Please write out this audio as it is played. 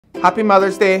Happy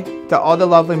Mother's Day to all the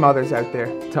lovely mothers out there.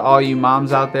 To all you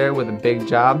moms out there with a big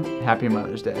job, happy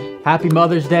Mother's Day. Happy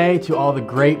Mother's Day to all the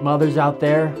great mothers out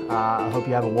there. I hope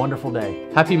you have a wonderful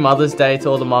day. Happy Mother's Day to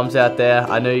all the moms out there.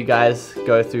 I know you guys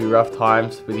go through rough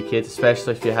times with your kids,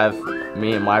 especially if you have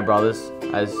me and my brothers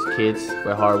as kids.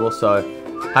 We're horrible, so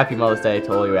happy Mother's Day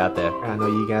to all you out there. I know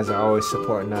you guys are always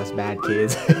supporting us bad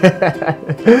kids.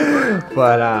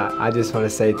 But I just want to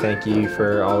say thank you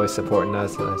for always supporting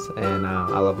us, and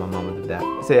I love my mom and dad.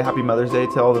 Say happy Mother's Day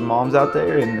to all the moms out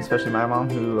there, and especially my mom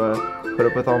who put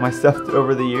up with all my stuff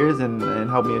over the years and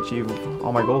helped me achieve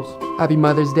all my goals. Happy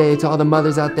Mother's Day to all the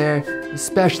mothers out there,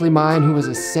 especially mine who was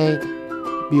a saint,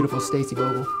 beautiful Stacy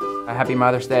Bogle. Happy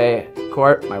Mother's Day,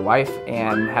 Court, my wife,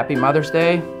 and happy Mother's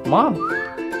Day, Mom.